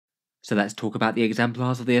So let's talk about the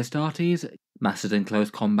exemplars of the Astartes, masters in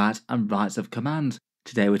close combat and rights of command.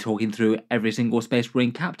 Today we're talking through every single Space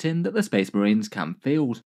Marine captain that the Space Marines can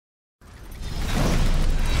field.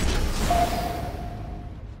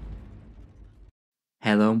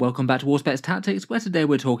 Hello and welcome back to Auspex Tactics, where today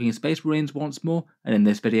we're talking Space Marines once more, and in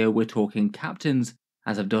this video we're talking captains.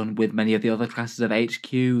 As I've done with many of the other classes of HQ,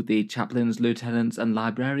 the chaplains, lieutenants and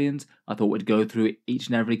librarians, I thought we'd go through each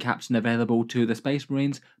and every captain available to the Space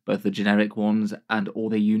Marines, both the generic ones and all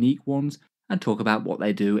the unique ones, and talk about what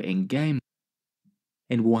they do in game.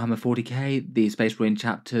 In Warhammer 40k, the Space Marine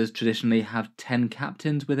chapters traditionally have 10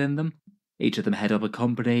 captains within them. Each of them head up a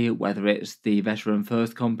company, whether it's the Veteran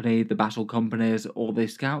First Company, the Battle Companies, or the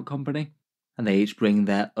Scout Company, and they each bring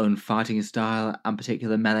their own fighting style and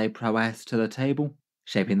particular melee prowess to the table,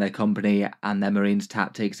 shaping their company and their Marines'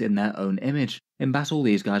 tactics in their own image. In battle,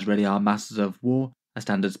 these guys really are masters of war. A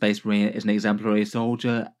standard Space Marine is an exemplary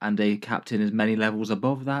soldier, and a captain is many levels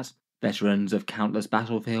above that, veterans of countless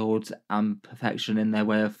battlefields and perfection in their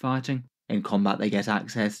way of fighting. In combat, they get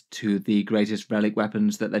access to the greatest relic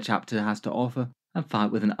weapons that the chapter has to offer, and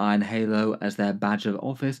fight with an iron halo as their badge of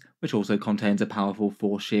office, which also contains a powerful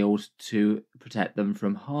force shield to protect them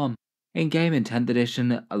from harm. In-game in 10th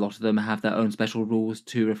edition, a lot of them have their own special rules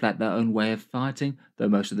to reflect their own way of fighting, though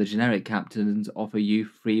most of the generic captains offer you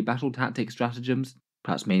free battle tactic stratagems,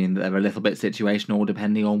 perhaps meaning that they're a little bit situational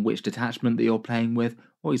depending on which detachment that you're playing with,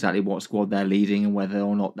 or exactly what squad they're leading and whether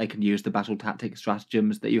or not they can use the battle tactic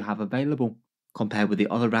stratagems that you have available. Compared with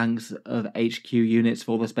the other ranks of HQ units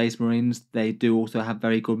for the Space Marines, they do also have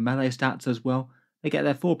very good melee stats as well. They get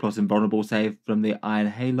their 4+ invulnerable save from the Iron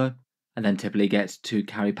Halo, and then typically get to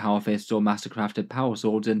carry Power Fists or Mastercrafted Power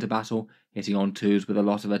Swords into battle, hitting on 2s with a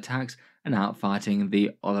lot of attacks and outfighting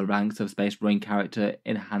the other ranks of Space Marine character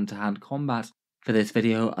in hand-to-hand combat. For this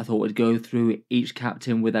video, I thought we'd go through each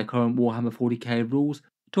captain with their current Warhammer 40k rules,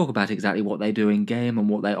 talk about exactly what they do in game and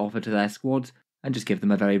what they offer to their squads, and just give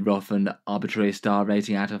them a very rough and arbitrary star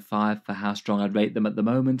rating out of 5 for how strong I'd rate them at the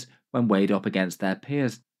moment when weighed up against their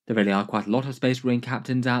peers. There really are quite a lot of Space Marine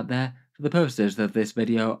captains out there. For the purposes of this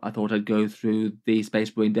video, I thought I'd go through the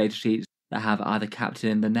Space Marine datasheets that have either captain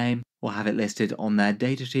in the name or have it listed on their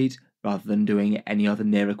datasheet, rather than doing any other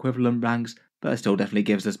near equivalent ranks, but it still definitely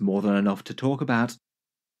gives us more than enough to talk about.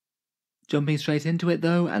 Jumping straight into it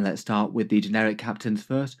though, and let's start with the generic captains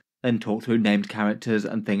first, then talk through named characters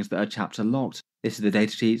and things that are chapter locked. This is the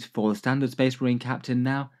datasheet for the standard Space Marine captain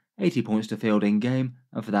now, 80 points to field in game,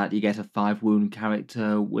 and for that you get a 5 wound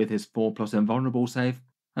character with his 4+ invulnerable save,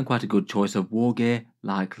 and quite a good choice of war gear.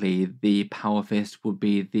 Likely the Power Fist would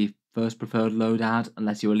be the first preferred loadout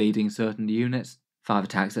unless you are leading certain units. 5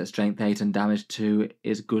 attacks at strength 8 and damage 2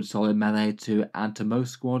 is good solid melee to add to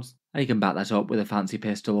most squads, and you can back that up with a fancy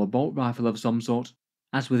pistol or bolt rifle of some sort.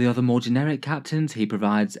 As with the other more generic captains, he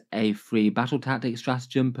provides a free battle tactic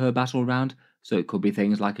stratagem per battle round, so it could be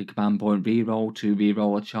things like a command point reroll to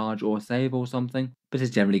reroll a charge or a save or something, but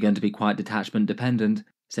it's generally going to be quite detachment dependent,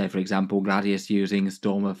 say for example Gladius using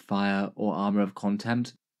Storm of Fire or Armour of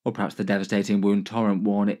Contempt, or perhaps the devastating wound Torrent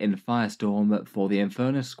one in Firestorm for the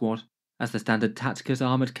Infernus squad. As the standard Tacticus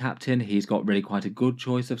armoured captain, he's got really quite a good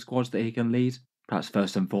choice of squads that he can lead. Perhaps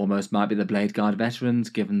first and foremost might be the Blade Guard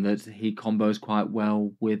veterans, given that he combos quite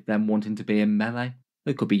well with them wanting to be in melee.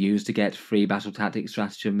 They could be used to get free battle tactic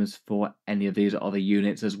stratagems for any of these other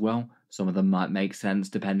units as well. Some of them might make sense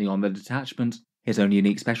depending on the detachment. His own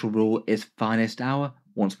unique special rule is Finest Hour.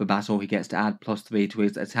 Once per battle he gets to add +3 to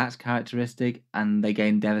his attack characteristic, and they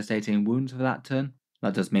gain devastating wounds for that turn.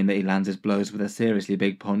 That does mean that he lands his blows with a seriously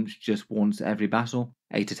big punch just once every battle.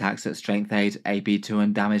 8 attacks at strength 8, AP 2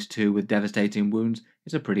 and damage 2 with devastating wounds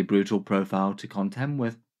is a pretty brutal profile to contend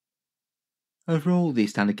with. Overall, the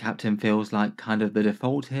standard captain feels like kind of the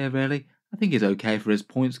default here really. I think he's okay for his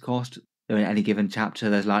points cost, though in any given chapter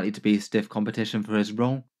there's likely to be stiff competition for his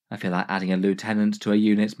role. I feel like adding a lieutenant to a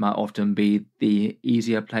unit might often be the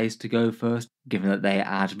easier place to go first, given that they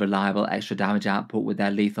add reliable extra damage output with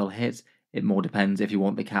their lethal hits. It more depends if you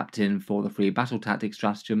want the captain for the free battle tactic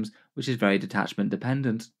stratagems, which is very detachment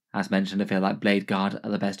dependent. As mentioned, I feel like Blade Guard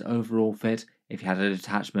are the best overall fit. If you had a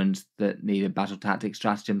detachment that needed battle tactic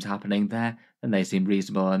stratagems happening there, then they seem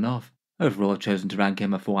reasonable enough. Overall, I've chosen to rank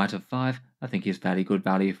him a 4 out of 5. I think he's fairly good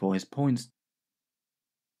value for his points.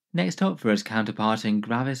 Next up, for his counterpart in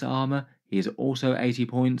Gravis armour, he is also 80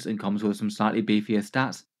 points and comes with some slightly beefier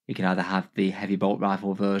stats. You can either have the heavy bolt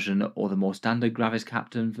rifle version or the more standard Gravis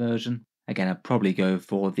Captain version. Again, I'd probably go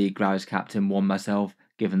for the Gravis Captain one myself,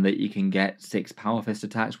 given that you can get 6 Power Fist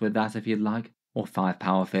attacks with that if you'd like, or 5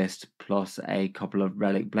 Power Fist plus a couple of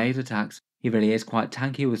Relic Blade attacks. He really is quite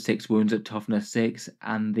tanky with 6 wounds at toughness 6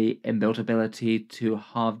 and the inbuilt ability to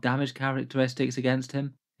halve damage characteristics against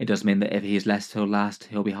him. It does mean that if he's less till last,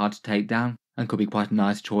 he'll be hard to take down and could be quite a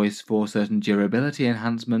nice choice for certain durability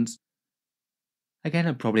enhancements. Again,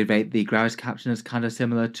 I'd probably rate the Gravis Captain as kind of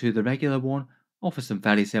similar to the regular one, offers some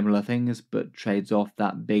fairly similar things, but trades off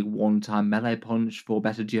that big one-time melee punch for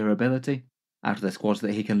better durability. Out of the squads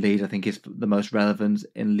that he can lead, I think is the most relevant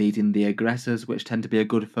in leading the aggressors, which tend to be a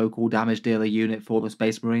good focal damage dealer unit for the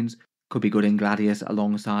Space Marines. Could be good in Gladius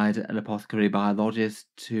alongside an Apothecary Biologist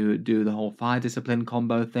to do the whole fire discipline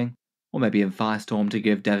combo thing, or maybe in Firestorm to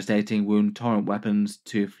give devastating wound torrent weapons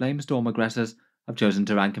to Flamestorm aggressors. I've chosen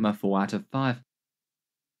to rank him a 4 out of 5.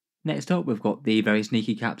 Next up, we've got the very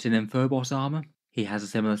sneaky captain in Phobos armor. He has a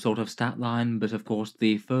similar sort of stat line, but of course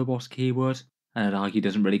the Phobos keyword, and I'd argue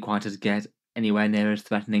doesn't really quite get anywhere near as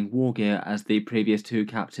threatening war gear as the previous 2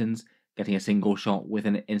 captains, getting a single shot with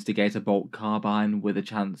an Instigator Bolt Carbine with a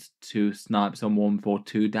chance to snipe someone for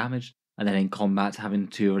 2 damage, and then in combat having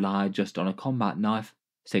to rely just on a combat knife,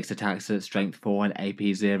 6 attacks at strength 4 and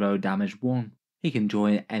AP 0 damage 1. He can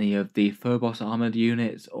join any of the Phobos armored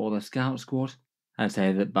units or the scout squad. I'd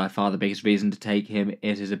say that by far the biggest reason to take him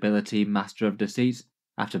is his ability Master of Deceit.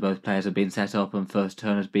 After both players have been set up and first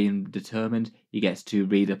turn has been determined, he gets to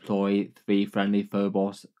redeploy 3 friendly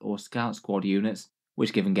Phobos or Scout Squad units,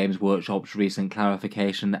 which given Games Workshop's recent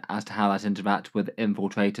clarification as to how that interact with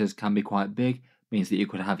infiltrators can be quite big, means that you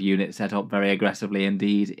could have units set up very aggressively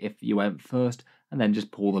indeed if you went first, and then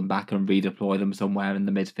just pull them back and redeploy them somewhere in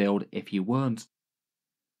the midfield if you weren't.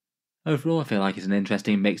 Overall, I feel like it's an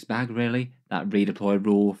interesting mixed bag really. That redeploy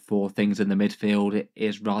rule for things in the midfield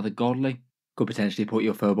is rather godly. Could potentially put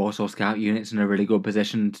your Phobos or Scout units in a really good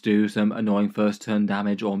position to do some annoying first turn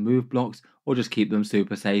damage or move blocks, or just keep them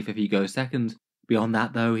super safe if you go second. Beyond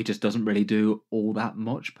that though, he just doesn't really do all that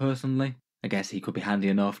much personally. I guess he could be handy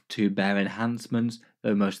enough to bear enhancements,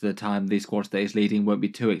 though most of the time the squads that he's leading won't be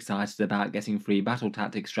too excited about getting free battle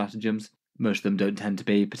tactic stratagems. Most of them don't tend to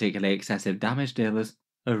be particularly excessive damage dealers.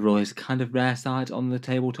 Overall, he's a kind of rare sight on the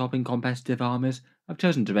tabletop in competitive armies. I've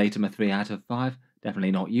chosen to rate him a 3 out of 5,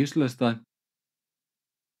 definitely not useless though.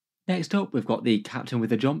 Next up, we've got the Captain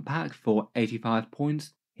with a Jump Pack for 85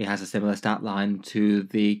 points. He has a similar stat line to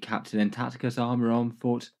the Captain in Tacticus armor on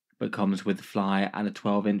foot, but comes with fly and a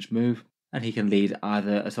 12-inch move, and he can lead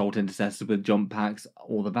either Assault Intercessors with jump packs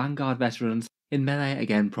or the Vanguard veterans. In melee,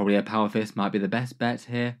 again, probably a Power Fist might be the best bet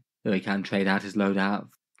here, though he can trade out his loadout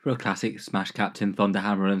for a classic Smash Captain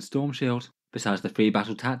Thunderhammer and Storm Shield. Besides the free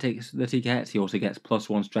battle tactics that he gets, he also gets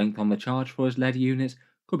 +1 strength on the charge for his lead unit.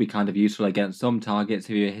 Could be kind of useful against some targets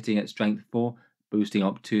if you're hitting at strength 4, boosting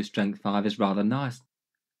up to strength 5 is rather nice.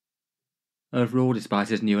 Overall, despite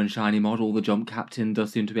his new and shiny model, the Jump Captain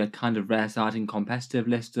does seem to be a kind of rare sight in competitive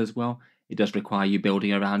lists as well. It does require you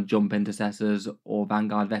building around Jump Intercessors or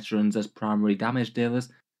Vanguard Veterans as primary damage dealers,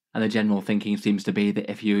 and the general thinking seems to be that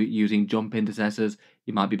if you're using Jump Intercessors,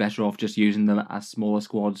 you might be better off just using them as smaller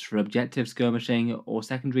squads for objective skirmishing or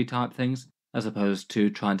secondary type things, as opposed to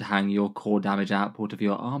trying to hang your core damage output of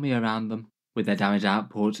your army around them. With their damage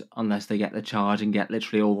output, unless they get the charge and get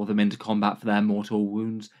literally all of them into combat for their mortal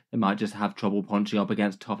wounds, they might just have trouble punching up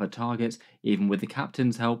against tougher targets, even with the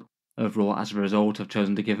captain's help. Overall, as a result, I've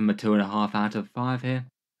chosen to give him a 2.5 out of 5 here.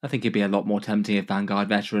 I think it'd be a lot more tempting if Vanguard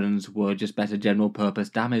veterans were just better general purpose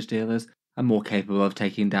damage dealers and more capable of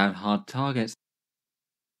taking down hard targets.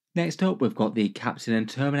 Next up, we've got the Captain in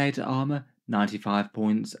Terminator armor, 95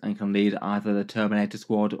 points, and can lead either the Terminator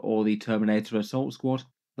squad or the Terminator assault squad,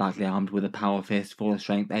 likely armed with a Power Fist for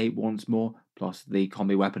strength 8 once more, plus the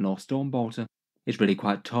combi weapon or Stormbolter. He's really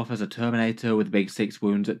quite tough as a Terminator with big 6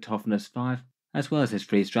 wounds at toughness 5. As well as his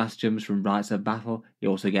free stratagems from Rites of Battle, he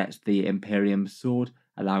also gets the Imperium Sword,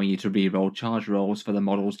 allowing you to re-roll charge rolls for the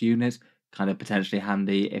model's unit, kind of potentially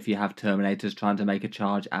handy if you have Terminators trying to make a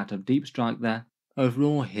charge out of Deep Strike there.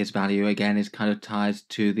 Overall, his value again is kind of tied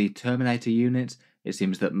to the Terminator units. It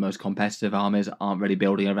seems that most competitive armies aren't really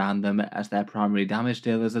building around them as their primary damage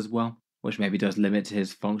dealers as well, which maybe does limit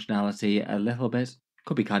his functionality a little bit.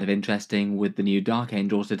 Could be kind of interesting with the new Dark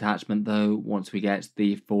Angels detachment though, once we get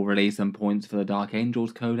the full release and points for the Dark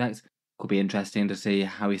Angels Codex. Could be interesting to see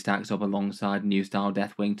how he stacks up alongside new style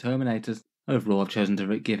Deathwing Terminators. Overall, I've chosen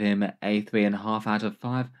to give him a 3.5 out of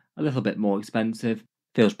 5, a little bit more expensive.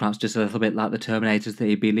 Feels perhaps just a little bit like the Terminators that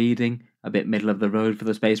he'd be leading, a bit middle of the road for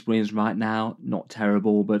the Space Marines right now, not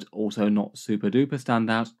terrible but also not super duper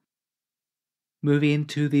standout. Moving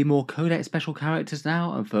into the more Codex special characters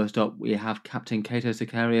now, and first up we have Captain Cato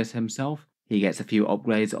Sicarius himself. He gets a few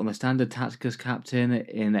upgrades on the standard Tacticus Captain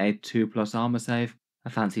in a 2+ armor save, a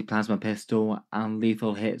fancy plasma pistol, and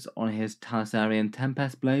lethal hits on his Talisarian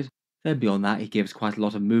Tempest Blade. Then beyond that, he gives quite a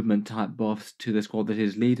lot of movement type buffs to the squad that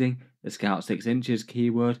he's leading, the Scout 6 inches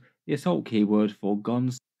keyword, the Assault keyword for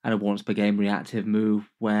guns, and a once per game reactive move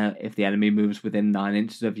where if the enemy moves within 9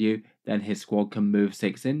 inches of you, then his squad can move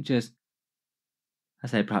 6 inches. I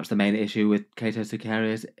say perhaps the main issue with Cato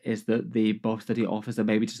Sicarius is that the buffs that he offers are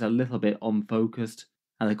maybe just a little bit unfocused,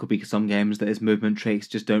 and there could be some games that his movement tricks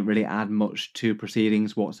just don't really add much to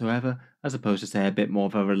proceedings whatsoever, as opposed to say a bit more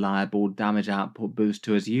of a reliable damage output boost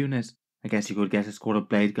to his units. I guess you could get a squad of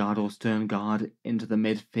Blade Guard or Stern Guard into the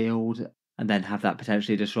midfield, and then have that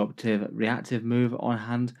potentially disruptive reactive move on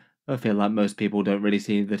hand. I feel like most people don't really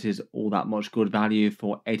see that is all that much good value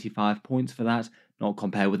for 85 points for that, not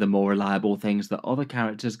compared with the more reliable things that other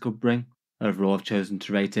characters could bring. Overall, I've chosen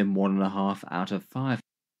to rate him 1.5 out of 5.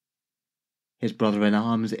 His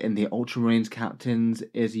brother-in-arms in the Ultramarines Captains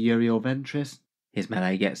is Uriel Ventris. His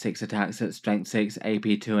melee gets 6 attacks at Strength 6,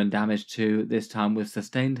 AP 2 and Damage 2, this time with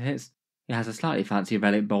sustained hits. He has a slightly fancy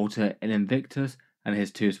Relic Bolter in Invictus, and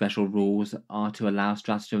his 2 special rules are to allow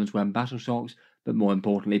stratagems when battle shocked, but more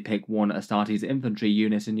importantly pick one Astartes infantry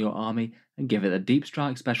unit in your army and give it a Deep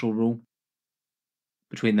Strike special rule.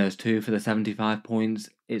 Between those two for the 75 points,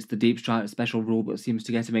 it's the Deep Strike special rule that seems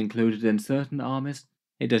to get him included in certain armies.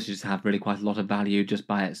 It does just have really quite a lot of value just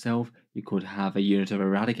by itself. You could have a unit of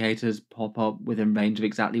Eradicators pop up within range of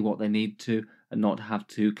exactly what they need to and not have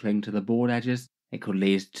to cling to the board edges. It could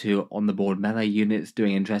lead to on-the-board melee units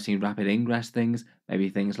doing interesting rapid ingress things, maybe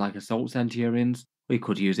things like Assault Centurions. We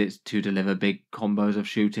could use it to deliver big combos of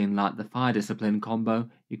shooting like the Fire Discipline combo.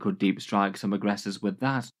 You could Deep Strike some aggressors with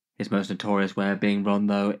that. His most notorious way of being run,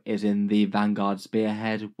 though, is in the Vanguard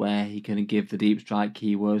Spearhead, where he can give the Deep Strike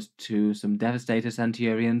keywords to some Devastator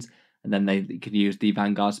Centurions, and then they can use the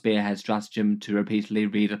Vanguard Spearhead stratagem to repeatedly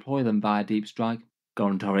redeploy them via Deep Strike.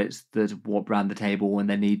 Golden turrets that warp around the table when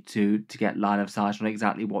they need to get line of sight on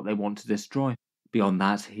exactly what they want to destroy. Beyond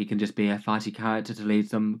that, he can just be a fighty character to lead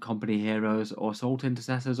some company heroes or assault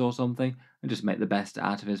intercessors or something, and just make the best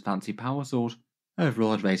out of his fancy power sword.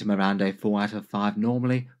 Overall, I'd rate him around a 4 out of 5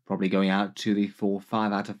 normally, probably going out to the full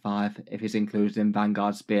 5 out of 5 if he's included in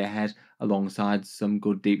Vanguard Spearhead alongside some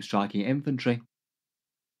good deep striking infantry.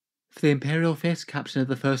 For the Imperial Fist, captain of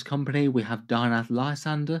the First Company, we have Darnath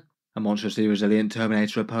Lysander, a monstrously resilient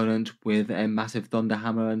Terminator opponent with a massive Thunder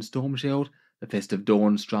Hammer and Storm Shield. The Fist of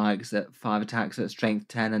Dawn strikes at 5 attacks at Strength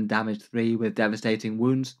 10 and Damage 3 with devastating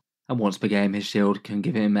wounds. And once per game his shield can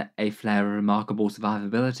give him a flare of remarkable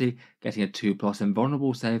survivability, getting a 2+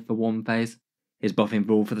 invulnerable save for one phase. His buffing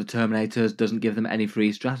rule for the Terminators doesn't give them any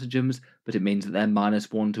free stratagems, but it means that they're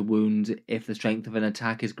 -1 to wounds if the strength of an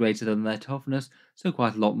attack is greater than their toughness, so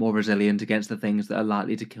quite a lot more resilient against the things that are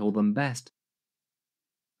likely to kill them best.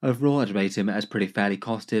 Overall, I'd rate him as pretty fairly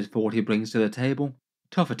costed for what he brings to the table.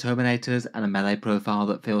 Tougher Terminators and a melee profile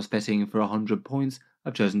that feels fitting for 100 points,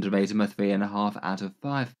 I've chosen to rate him a 3.5 out of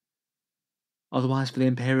 5. Otherwise, for the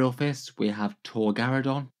Imperial Fist, we have Tor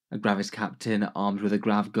Garadon, a Gravis Captain armed with a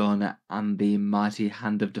Grav gun and the mighty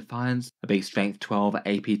Hand of Defiance, a big Strength 12,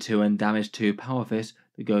 AP 2 and Damage 2 power fist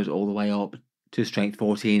that goes all the way up to Strength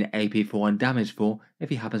 14, AP 4 and Damage 4 if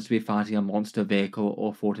he happens to be fighting a monster vehicle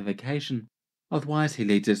or fortification. Otherwise, he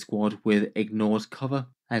leads his squad with Ignores cover,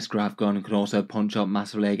 and his Grav gun can also punch up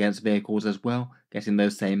massively against vehicles as well, getting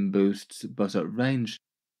those same boosts but at range.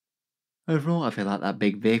 Overall, I feel like that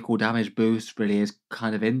big vehicle damage boost really is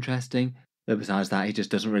kind of interesting, though besides that he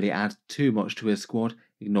just doesn't really add too much to his squad.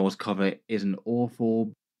 Ignores cover isn't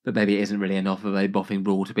awful, but maybe it isn't really enough of a buffing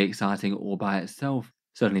rule to be exciting all by itself.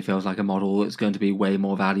 Certainly feels like a model that's going to be way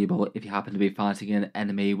more valuable if you happen to be fighting an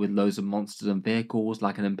enemy with loads of monsters and vehicles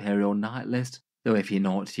like an Imperial Knight list, though if you're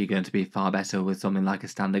not, you're going to be far better with something like a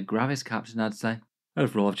standard Gravis Captain, I'd say.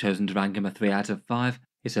 Overall, I've chosen to rank him a 3 out of 5.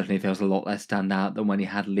 He certainly feels a lot less standout than when he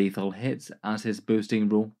had lethal hits as his boosting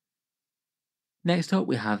rule. Next up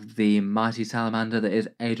we have the mighty salamander that is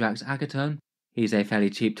Adrax Agatone. He's a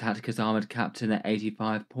fairly cheap Tacticus armoured captain at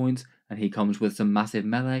 85 points, and he comes with some massive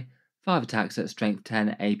melee, 5 attacks at Strength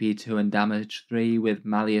 10, AP 2 and Damage 3 with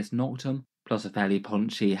Malleus Noctum, plus a fairly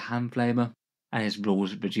punchy Hand Flamer, and his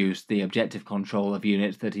rules reduce the objective control of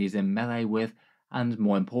units that he's in melee with, and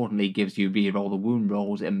more importantly gives you reroll the wound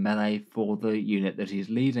rolls in melee for the unit that he's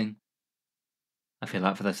leading. I feel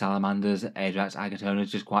like for the Salamanders, Adrax Agatone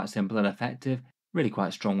is just quite simple and effective, really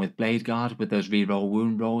quite strong with Blade Guard with those reroll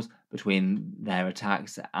wound rolls between their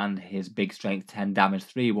attacks and his big strength 10 damage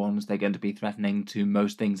 3 ones. They're going to be threatening to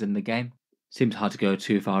most things in the game. Seems hard to go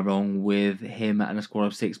too far wrong with him and a squad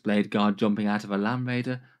of 6 Blade Guard jumping out of a Land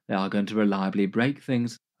Raider. They are going to reliably break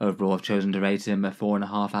things. Overall, I've chosen to rate him a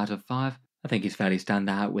 4.5 out of 5. I think he's fairly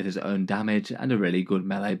standout with his own damage and a really good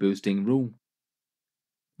melee boosting rule.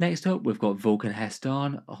 Next up, we've got Vukan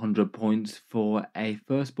He'stan, 100 points for a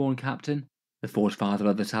firstborn captain. The Forge Father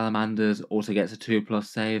of the Salamanders also gets a 2+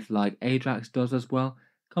 save like Adrax does as well.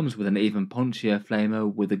 Comes with an even punchier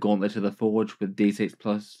flamer with the Gauntlet of the Forge with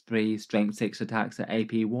d6+3 strength 6 attacks at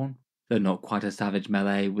AP1. Though not quite a savage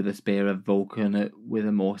melee with the Spear of Vulcan with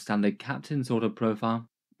a more standard captain sort of profile.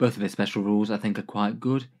 Both of his special rules I think are quite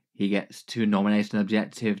good. He gets to nominate an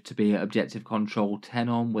objective to be objective control 10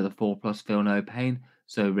 on with a 4+ feel no pain,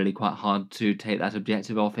 so really quite hard to take that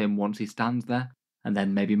objective off him once he stands there. And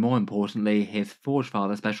then maybe more importantly, his Forge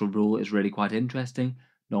Father special rule is really quite interesting,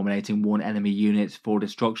 nominating one enemy unit for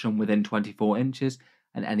destruction within 24 inches,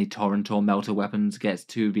 and any torrent or melter weapons gets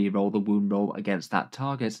to re-roll the wound roll against that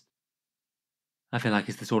target. I feel like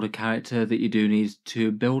it's the sort of character that you do need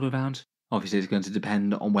to build around. Obviously it's going to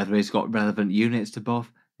depend on whether he's got relevant units to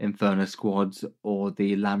buff, Inferno Squads or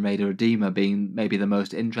the Land Raider Redeemer being maybe the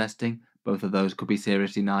most interesting. Both of those could be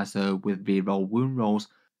seriously nicer with reroll wound rolls.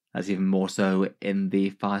 That's even more so in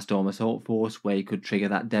the Firestorm Assault Force, where you could trigger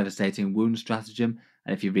that devastating wound stratagem,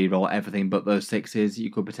 and if you reroll everything but those 6s,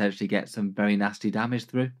 you could potentially get some very nasty damage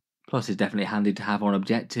through. Plus, it's definitely handy to have on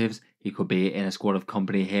objectives. He could be in a squad of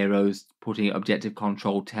company heroes, putting objective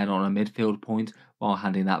control 10 on a midfield point, while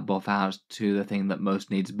handing that buff out to the thing that most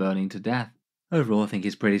needs burning to death. Overall, I think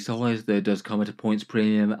he's pretty solid, though it does come at a points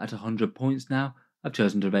premium at 100 points now. I've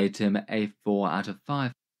chosen to rate him a 4 out of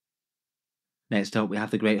 5. Next up, we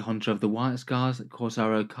have the Great Hunter of the White Scars,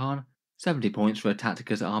 Korsarro Khan. 70 points for a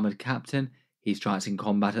Tacticus Armoured Captain. He strikes in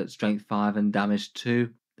combat at strength 5 and damage 2.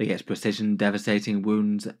 That gets precision, devastating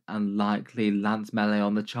wounds, and likely lance melee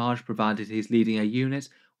on the charge, provided he's leading a unit,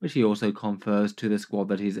 which he also confers to the squad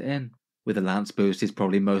that he's in. With the lance boost, he's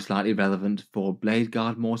probably most likely relevant for Blade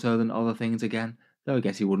Guard more so than other things again, though I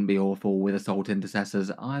guess he wouldn't be awful with Assault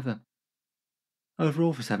Intercessors either.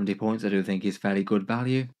 Overall, for 70 points, I do think he's fairly good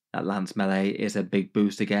value. That lance melee is a big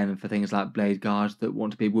boost again for things like Blade Guards that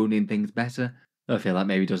want to be wounding things better, though I feel like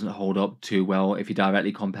maybe doesn't hold up too well if you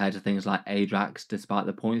directly compare to things like Adrax despite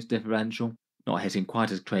the points differential. Not hitting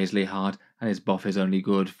quite as crazily hard, and his buff is only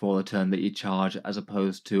good for the turn that you charge as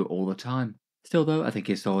opposed to all the time. Still though, I think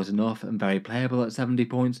he's solid enough and very playable at 70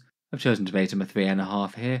 points. I've chosen to rate him a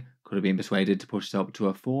 3.5 here, could have been persuaded to push it up to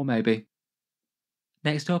a 4 maybe.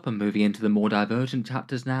 Next up, and moving into the more divergent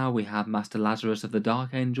chapters now, we have Master Lazarus of the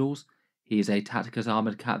Dark Angels. He is a Tacticus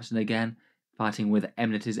Armoured Captain again, fighting with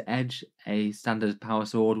Enmity's Edge, a standard power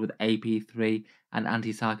sword with AP3 and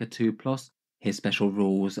Anti-Psyker 2+. His special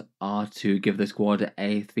rules are to give the squad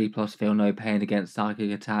a 3+ feel no pain against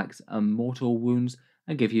psychic attacks and mortal wounds,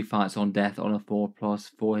 and give you fights on death on a 4+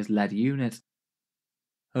 for his lead unit.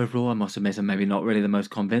 Overall, I must admit I'm maybe not really the most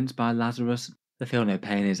convinced by Lazarus. The Feel No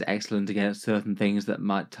Pain is excellent against certain things that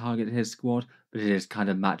might target his squad, but it is kind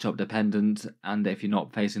of matchup dependent, and if you're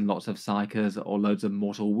not facing lots of Psychers or loads of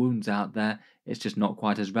mortal wounds out there, it's just not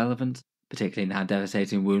quite as relevant, particularly now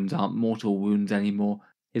devastating wounds aren't mortal wounds anymore.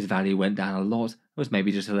 His value went down a lot, it was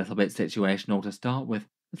maybe just a little bit situational to start with.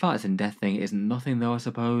 The fights in death thing isn't nothing though, I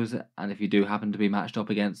suppose, and if you do happen to be matched up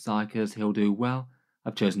against Psychers, he'll do well.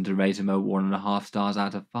 I've chosen to rate him a 1.5 stars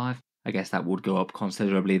out of 5. I guess that would go up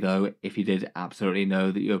considerably though if you did absolutely know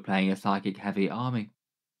that you were playing a psychic heavy army.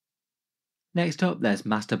 Next up, there's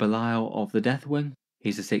Master Belial of the Deathwing.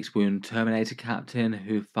 He's a 6-wound Terminator Captain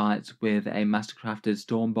who fights with a mastercrafted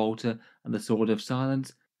Stormbolter and the Sword of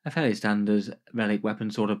Silence, a fairly standard relic weapon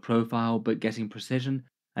sort of profile but getting precision,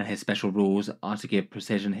 and his special rules are to give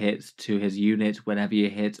precision hits to his unit whenever you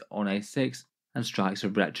hit on a 6, and strikes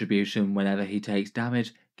of retribution whenever he takes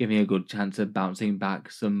damage, giving a good chance of bouncing back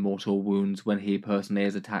some mortal wounds when he personally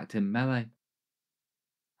is attacked in melee.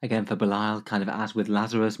 Again, for Belial, kind of as with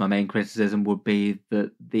Lazarus, my main criticism would be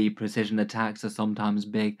that the precision attacks are sometimes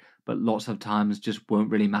big, but lots of times just won't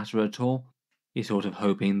really matter at all. You're sort of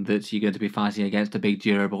hoping that you're going to be fighting against a big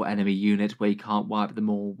durable enemy unit where you can't wipe them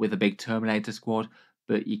all with a big Terminator squad,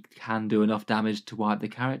 but you can do enough damage to wipe the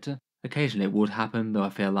character. Occasionally it would happen, though I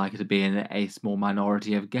feel like it'd be in a small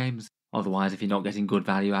minority of games. Otherwise, if you're not getting good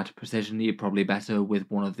value out of precision, you're probably better with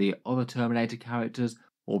one of the other Terminator characters,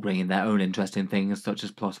 or bringing their own interesting things such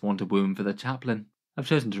as +1 to wound for the chaplain. I've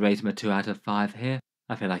chosen to rate him a 2 out of 5 here.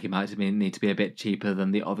 I feel like he might need to be a bit cheaper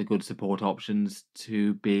than the other good support options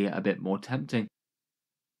to be a bit more tempting.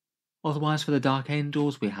 Otherwise, for the Dark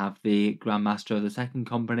Angels, we have the Grandmaster of the Second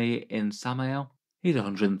Company in Sammael. He's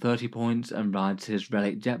 130 points and rides his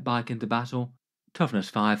relic jet bike into battle. Toughness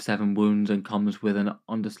 5, 7 wounds, and comes with an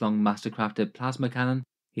underslung mastercrafted plasma cannon.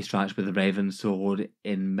 He strikes with a Raven Sword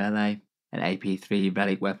in melee, an AP3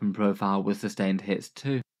 relic weapon profile with sustained hits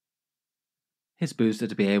too. His boosts are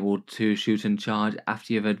to be able to shoot and charge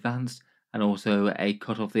after you've advanced, and also a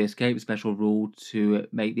cut off the escape special rule to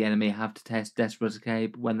make the enemy have to test desperate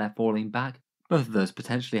escape when they're falling back. Both of those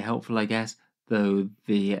potentially helpful, I guess, though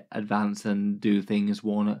the advance and do things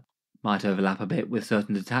one might overlap a bit with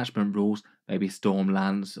certain detachment rules, maybe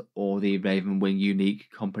Stormlance or the Ravenwing unique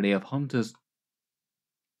company of hunters.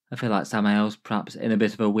 I feel like Sammael's perhaps in a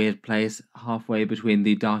bit of a weird place, halfway between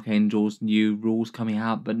the Dark Angel's new rules coming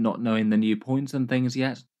out but not knowing the new points and things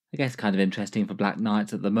yet. I guess kind of interesting for Black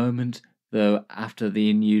Knights at the moment, though after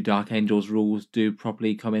the new Dark Angel's rules do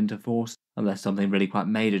properly come into force, unless something really quite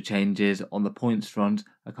major changes on the points front,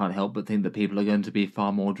 I can't help but think that people are going to be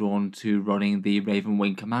far more drawn to running the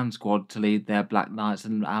Ravenwing Command Squad to lead their Black Knights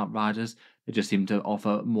and Outriders. They just seem to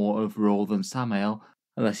offer more overall than Sammael,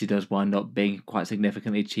 unless he does wind up being quite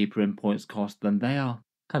significantly cheaper in points cost than they are.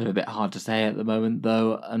 Kind of a bit hard to say at the moment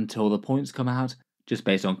though, until the points come out. Just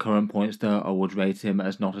based on current points though, I would rate him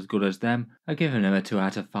as not as good as them. I've given him a 2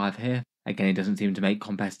 out of 5 here. Again, he doesn't seem to make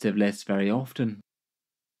competitive lists very often.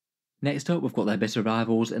 Next up, we've got their bitter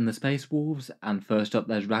rivals in the Space Wolves, and first up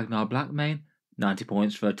there's Ragnar Blackmane. 90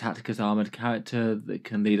 points for a Tacticus armoured character that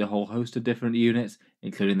can lead a whole host of different units,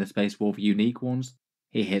 including the Space Wolf unique ones.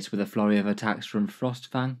 He hits with a flurry of attacks from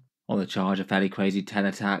Frostfang. On the charge, a fairly crazy 10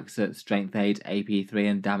 attacks at Strength 8, AP 3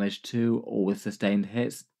 and Damage 2, all with sustained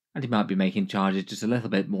hits. And he might be making charges just a little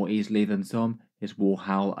bit more easily than some. His War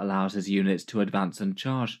Howl allows his units to advance and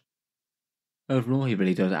charge. Overall, he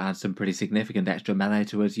really does add some pretty significant extra melee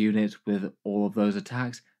to his units with all of those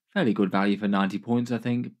attacks. Fairly good value for 90 points, I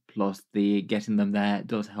think, plus the getting them there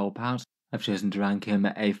does help out. I've chosen to rank him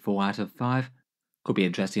a 4 out of 5. Could be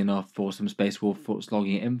interesting enough for some Space Wolf foot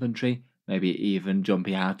slogging infantry, maybe even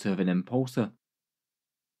jumping out of an impulsor.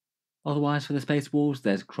 Otherwise for the Space Wolves,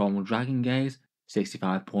 there's Krom Dragongaze,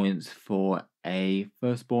 65 points for a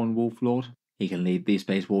Firstborn Wolf Lord. He can lead the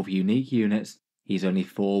Space Wolf unique units. He's only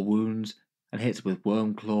 4 wounds, and hits with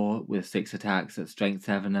Wormclaw with 6 attacks at Strength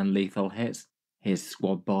 7 and lethal hits. His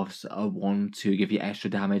squad buffs are 1 to give you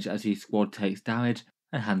extra damage as his squad takes damage,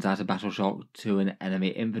 and hands out a battle shock to an enemy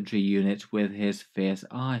infantry unit with his Fierce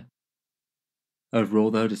Eye.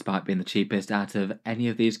 Overall though, despite being the cheapest out of any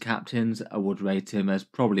of these captains, I would rate him as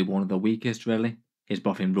probably one of the weakest really. His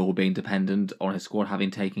buffing rule being dependent on his squad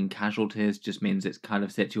having taken casualties just means it's kind of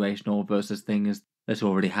situational versus things that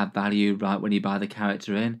already have value right when you buy the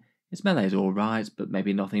character in. His melee is alright, but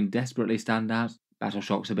maybe nothing desperately standout. Battle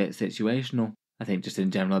shock's a bit situational. I think just in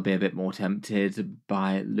general I'd be a bit more tempted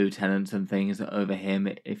by lieutenants and things over him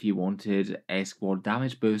if you wanted a squad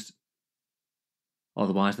damage boost.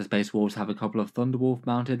 Otherwise, the Space Wolves have a couple of Thunderwolf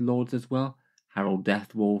mounted lords as well. Harald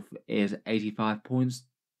Deathwolf is 85 points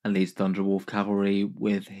and leads Thunderwolf cavalry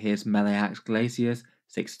with his melee axe Glacius,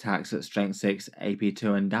 6 attacks at Strength 6, AP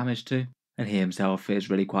 2 and Damage 2, and he himself is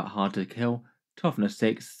really quite hard to kill. Toughness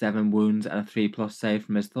 6, 7 wounds and a 3+ save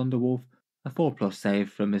from his Thunderwolf, a 4+ save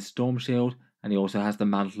from his Storm Shield, and he also has the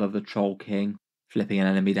Mantle of the Troll King, flipping an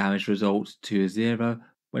enemy damage result to 0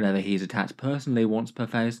 whenever he's attacked personally once per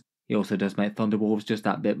phase. He also does make Thunderwolves just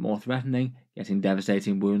that bit more threatening, getting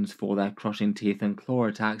devastating wounds for their crushing teeth and claw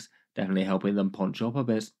attacks, definitely helping them punch up a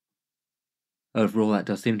bit. Overall, that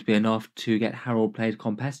does seem to be enough to get Harald played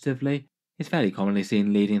competitively. He's fairly commonly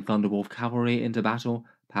seen leading Thunderwolf cavalry into battle,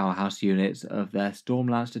 powerhouse units of their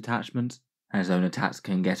Stormlance detachments, and his own attacks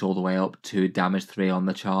can get all the way up to damage 3 on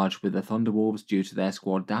the charge with the Thunderwolves due to their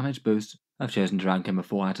squad damage boost. I've chosen to rank him a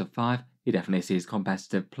 4 out of 5, he definitely sees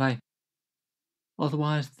competitive play.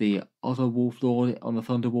 Otherwise, the other Wolf Lord on the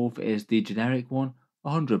Thunderwolf is the generic one,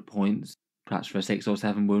 100 points, perhaps for a 6 or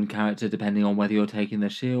 7 wound character depending on whether you're taking the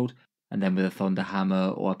shield, and then with a Thunder Hammer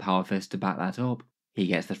or a Power Fist to back that up. He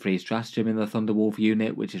gets the free stratagem in the Thunderwolf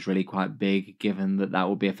unit, which is really quite big given that that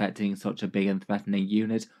will be affecting such a big and threatening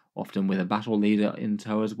unit, often with a battle leader in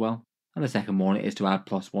tow as well. And the second one is to add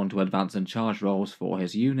 +1 to advance and charge rolls for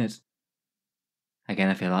his unit. Again,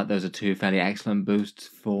 I feel like those are 2 fairly excellent boosts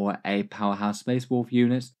for a powerhouse Space Wolf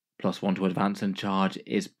unit. +1 to advance and charge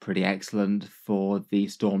is pretty excellent for the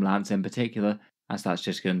Stormlance in particular, as that's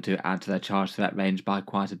just going to add to their charge threat range by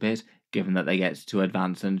quite a bit, given that they get to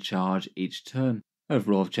advance and charge each turn.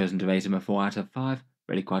 Overall, I've chosen to rate him a 4 out of 5,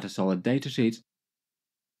 really quite a solid datasheet.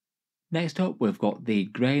 Next up, we've got the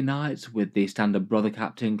Grey Knights with the standard Brother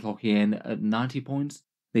Captain clocking in at 90 points.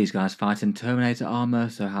 These guys fight in Terminator armor,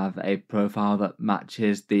 so have a profile that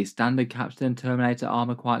matches the standard Captain Terminator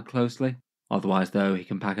armor quite closely. Otherwise though, he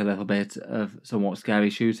can pack a little bit of somewhat scary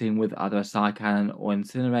shooting with either a Psy Cannon or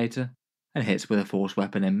Incinerator, and hits with a force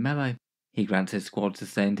weapon in melee. He grants his squad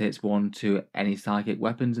sustained hits 1 to any psychic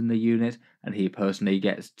weapons in the unit, and he personally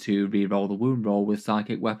gets to re-roll the wound roll with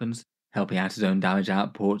psychic weapons. helping out his own damage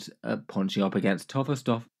output, punching up against tougher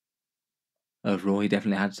stuff. Overall, he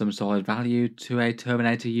definitely had some solid value to a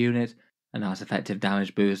Terminator unit, a nice effective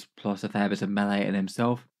damage boost, plus a fair bit of melee in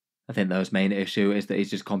himself. I think Tho's main issue is that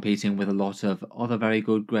he's just competing with a lot of other very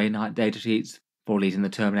good Grey Knight datasheets for leading the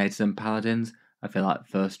Terminators and Paladins. I feel like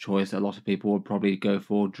first choice, a lot of people would probably go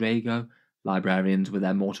for Drago. Librarians with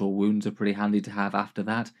their mortal wounds are pretty handy to have after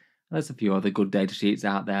that. And there's a few other good datasheets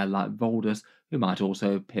out there like Voldus, who might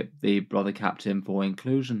also pip the Brother Captain for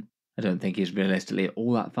inclusion. I don't think he's realistically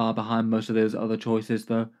all that far behind most of those other choices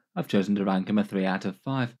though. I've chosen to rank him a 3 out of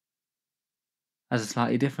 5. As a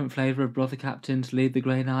slightly different flavour of Brother Captain to lead the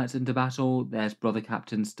Grey Knights into battle, there's Brother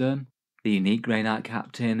Captain Stern. The unique Grey Knight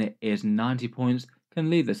Captain is 90 points, can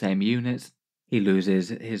lead the same units. He loses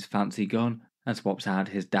his fancy gun and swaps out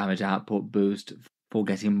his damage output boost for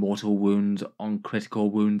getting mortal wounds on critical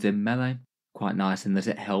wounds in melee. Quite nice in that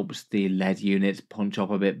it helps the lead units punch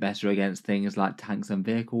up a bit better against things like tanks and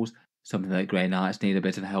vehicles, something that Grey Knights need a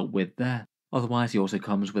bit of help with there. Otherwise, he also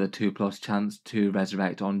comes with a 2+ chance to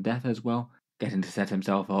resurrect on death as well, getting to set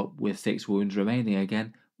himself up with 6 wounds remaining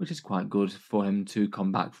again, which is quite good for him to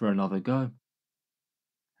come back for another go.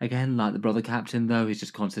 Again, like the Brother Captain though, he's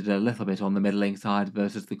just considered a little bit on the middling side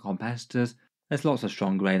versus the competitors. There's lots of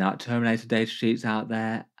strong Grey Knight Terminator datasheets out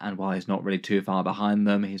there, and while he's not really too far behind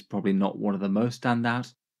them, he's probably not one of the most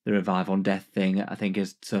standout. The revive on death thing I think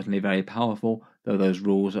is certainly very powerful, though those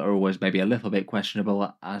rules are always maybe a little bit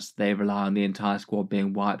questionable as they rely on the entire squad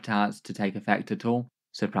being wiped out to take effect at all,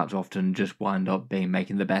 so perhaps often just wind up being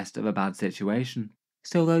making the best of a bad situation.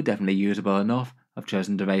 Still though, definitely usable enough. I've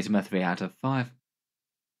chosen to rate him a 3 out of 5.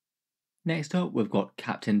 Next up, we've got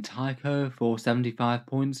Captain Tycho for 75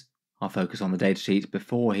 points. I'll focus on the datasheet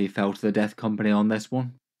before he fell to the Death Company on this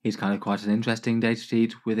one. He's kind of quite an interesting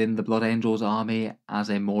datasheet within the Blood Angels army as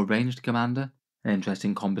a more ranged commander. An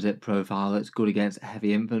interesting composite profile that's good against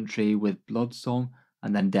heavy infantry with Blood Song,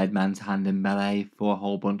 and then Dead Man's Hand in melee for a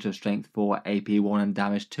whole bunch of strength 4, AP 1 and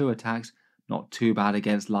damage 2 attacks. Not too bad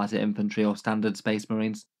against lighter infantry or standard Space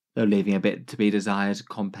Marines, though leaving a bit to be desired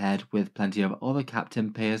compared with plenty of other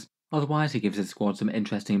captain peers. Otherwise, he gives his squad some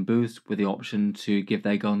interesting boosts with the option to give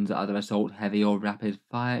their guns either assault, heavy or rapid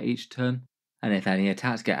fire each turn. And if any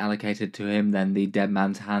attacks get allocated to him, then the Dead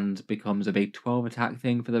Man's Hand becomes a big 12 attack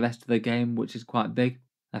thing for the rest of the game, which is quite big.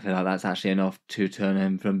 I feel like that's actually enough to turn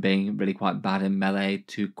him from being really quite bad in melee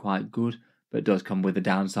to quite good, but it does come with the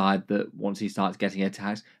downside that once he starts getting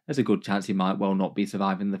attacked, there's a good chance he might well not be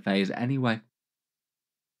surviving the phase anyway.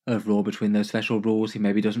 Overall, between those special rules, he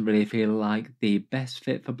maybe doesn't really feel like the best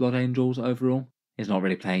fit for Blood Angels overall. He's not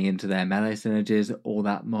really playing into their melee synergies all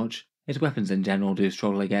that much. His weapons in general do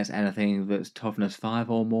struggle against anything that's toughness 5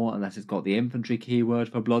 or more unless it's got the infantry keyword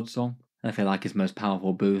for Blood Song. And I feel like his most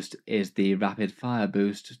powerful boost is the rapid fire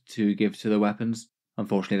boost to give to the weapons.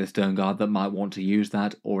 Unfortunately, the Stone Guard that might want to use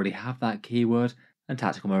that already have that keyword, and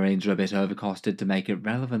Tactical Marines are a bit overcosted to make it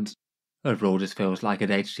relevant. Overall, just feels like a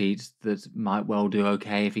datasheet that might well do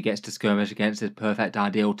okay if he gets to skirmish against his perfect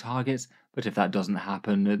ideal targets, but if that doesn't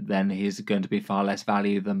happen, then he's going to be far less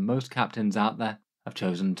value than most captains out there. I've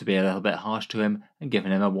chosen to be a little bit harsh to him and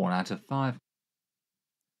given him a 1 out of 5.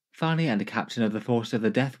 Finally, and a captain of the Force of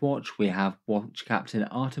the Death Watch, we have Watch Captain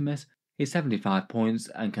Artemis. He's 75 points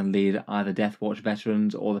and can lead either Death Watch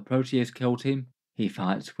veterans or the Proteus kill team. He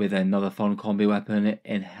fights with another fun combi weapon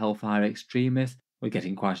in Hellfire Extremist. We're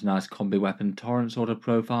getting quite a nice combi weapon torrent sort of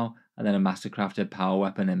profile, and then a mastercrafted power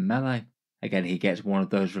weapon in melee. Again, he gets one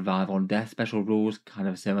of those revive on death special rules, kind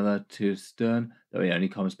of similar to Stern, though he only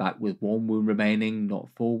comes back with 1 wound remaining, not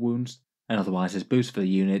 4 wounds. And otherwise, his boost for the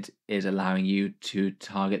unit is allowing you to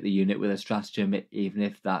target the unit with a stratagem even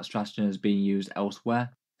if that stratagem is being used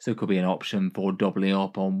elsewhere. So it could be an option for doubling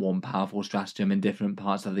up on one powerful stratagem in different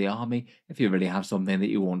parts of the army if you really have something that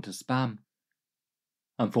you want to spam.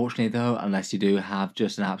 Unfortunately though, unless you do have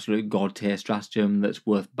just an absolute god tier stratagem that's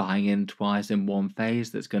worth buying in twice in one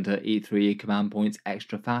phase that's going to eat through your command points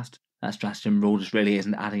extra fast, that stratagem rule just really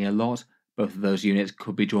isn't adding a lot. Both of those units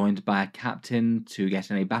could be joined by a captain to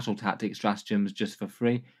get any battle tactic stratagems just for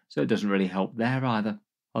free, so it doesn't really help there either.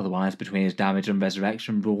 Otherwise, between his damage and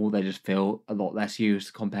resurrection rule, they just feel a lot less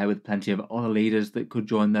use compared with plenty of other leaders that could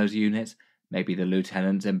join those units, maybe the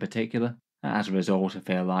lieutenants in particular. As a result, I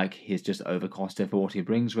feel like he's just overcosted for what he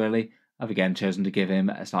brings really. I've again chosen to give him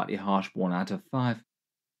a slightly harsh 1 out of 5.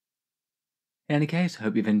 In any case,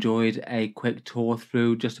 hope you've enjoyed a quick tour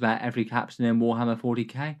through just about every captain in Warhammer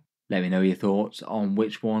 40k. Let me know your thoughts on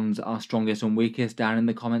which ones are strongest and weakest down in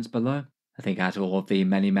the comments below. I think out of all of the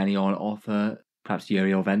many on offer, perhaps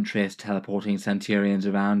Uriel Ventris teleporting Centurions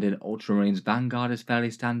around in Ultramarines Vanguard is fairly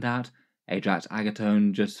standout. Adrax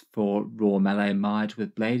Agatone just for raw melee might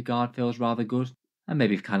with Blade Guard feels rather good. And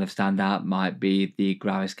maybe kind of standout might be the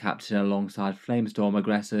Gravis Captain alongside Flamestorm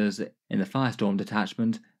aggressors in the Firestorm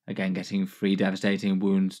detachment. Again, getting 3 devastating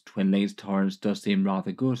wounds, Twin Links Torrents does seem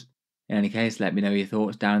rather good. In any case, let me know your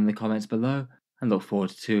thoughts down in the comments below, and look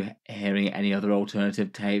forward to hearing any other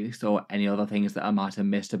alternative takes or any other things that I might have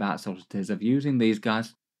missed about subtleties of using these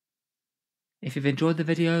guys. If you've enjoyed the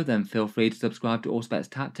video, then feel free to subscribe to Auspex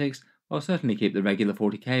Tactics. I'll certainly keep the regular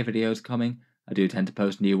 40k videos coming. I do tend to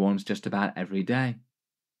post new ones just about every day.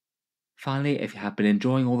 Finally, if you have been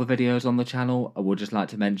enjoying all the videos on the channel, I would just like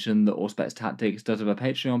to mention that Auspex Tactics does have a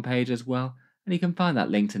Patreon page as well, and you can find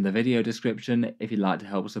that linked in the video description if you'd like to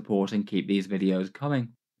help support and keep these videos coming.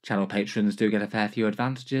 Channel patrons do get a fair few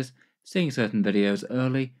advantages, seeing certain videos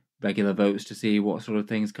early, regular votes to see what sort of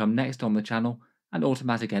things come next on the channel, and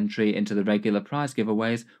automatic entry into the regular prize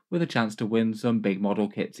giveaways with a chance to win some big model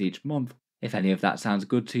kits each month. If any of that sounds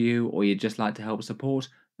good to you, or you'd just like to help support,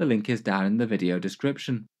 the link is down in the video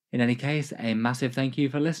description. In any case, a massive thank you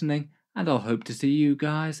for listening, and I'll hope to see you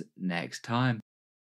guys next time.